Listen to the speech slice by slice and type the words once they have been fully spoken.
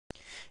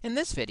In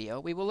this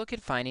video, we will look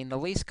at finding the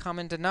least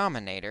common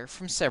denominator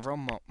from several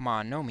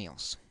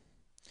monomials.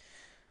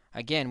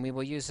 Again, we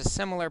will use a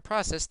similar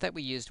process that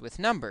we used with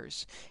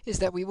numbers, is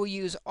that we will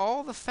use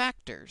all the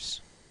factors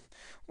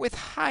with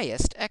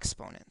highest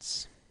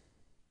exponents.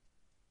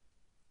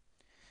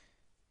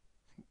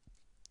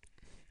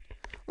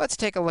 Let's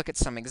take a look at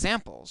some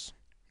examples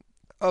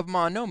of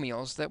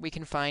monomials that we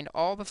can find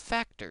all the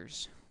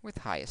factors with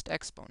highest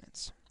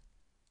exponents.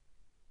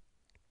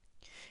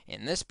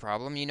 In this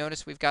problem, you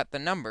notice we've got the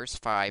numbers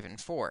 5 and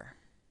 4.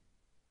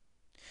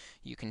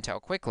 You can tell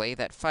quickly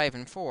that 5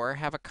 and 4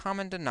 have a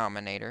common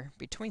denominator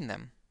between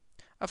them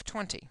of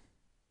 20.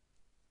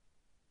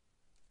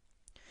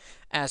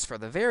 As for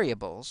the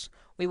variables,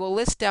 we will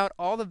list out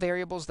all the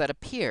variables that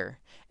appear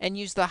and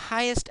use the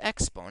highest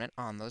exponent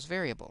on those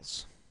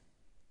variables.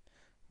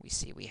 We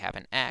see we have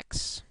an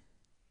x,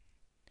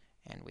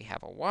 and we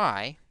have a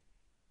y,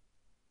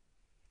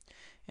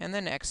 and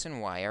then x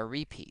and y are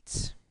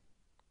repeats.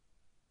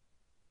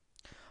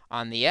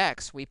 On the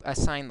x, we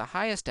assign the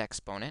highest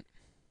exponent,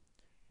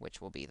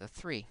 which will be the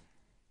 3.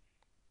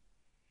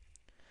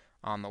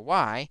 On the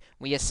y,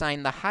 we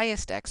assign the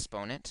highest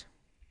exponent,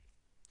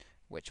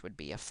 which would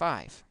be a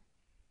 5.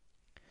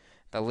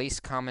 The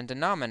least common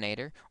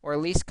denominator, or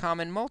least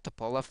common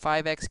multiple of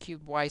 5x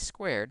cubed y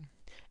squared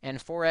and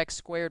 4x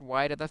squared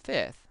y to the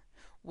 5th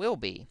will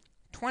be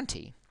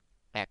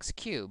 20x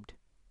cubed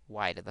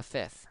y to the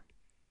 5th.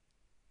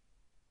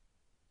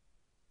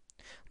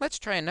 Let's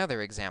try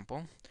another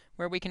example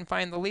where we can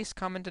find the least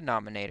common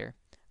denominator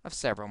of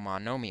several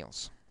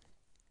monomials.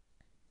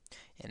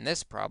 In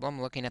this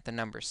problem, looking at the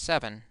numbers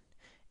 7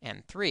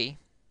 and 3,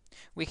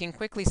 we can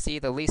quickly see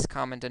the least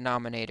common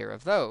denominator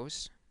of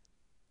those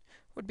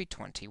would be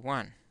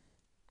 21.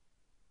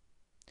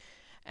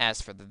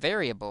 As for the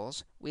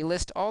variables, we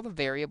list all the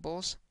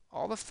variables,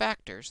 all the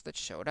factors that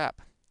showed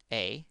up,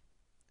 a,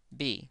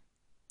 b,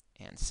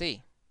 and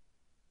c.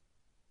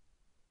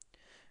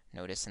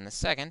 Notice in the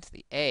second,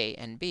 the a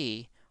and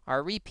b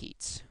are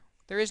repeats.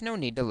 There is no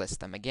need to list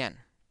them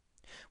again.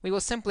 We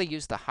will simply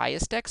use the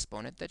highest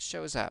exponent that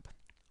shows up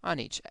on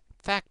each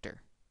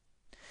factor.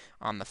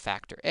 On the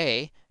factor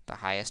a, the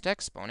highest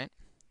exponent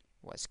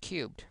was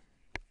cubed.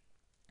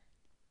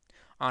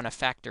 On a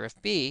factor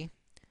of b,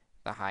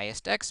 the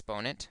highest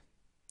exponent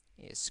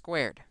is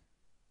squared.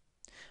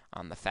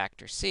 On the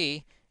factor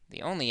c,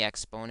 the only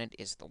exponent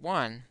is the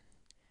 1,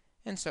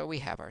 and so we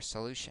have our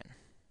solution.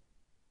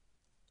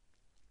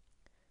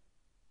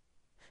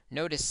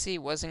 Notice c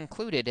was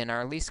included in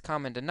our least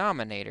common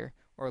denominator,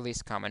 or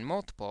least common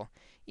multiple,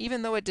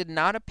 even though it did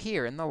not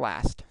appear in the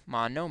last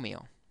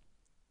monomial.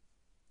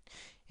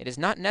 It is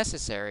not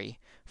necessary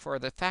for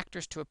the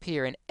factors to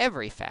appear in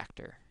every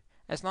factor,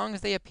 as long as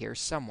they appear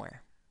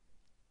somewhere.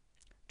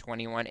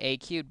 21a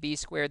cubed b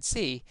squared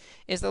c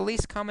is the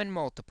least common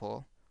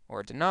multiple,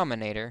 or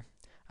denominator,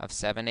 of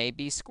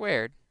 7ab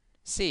squared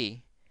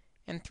c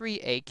and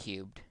 3a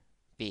cubed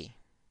b.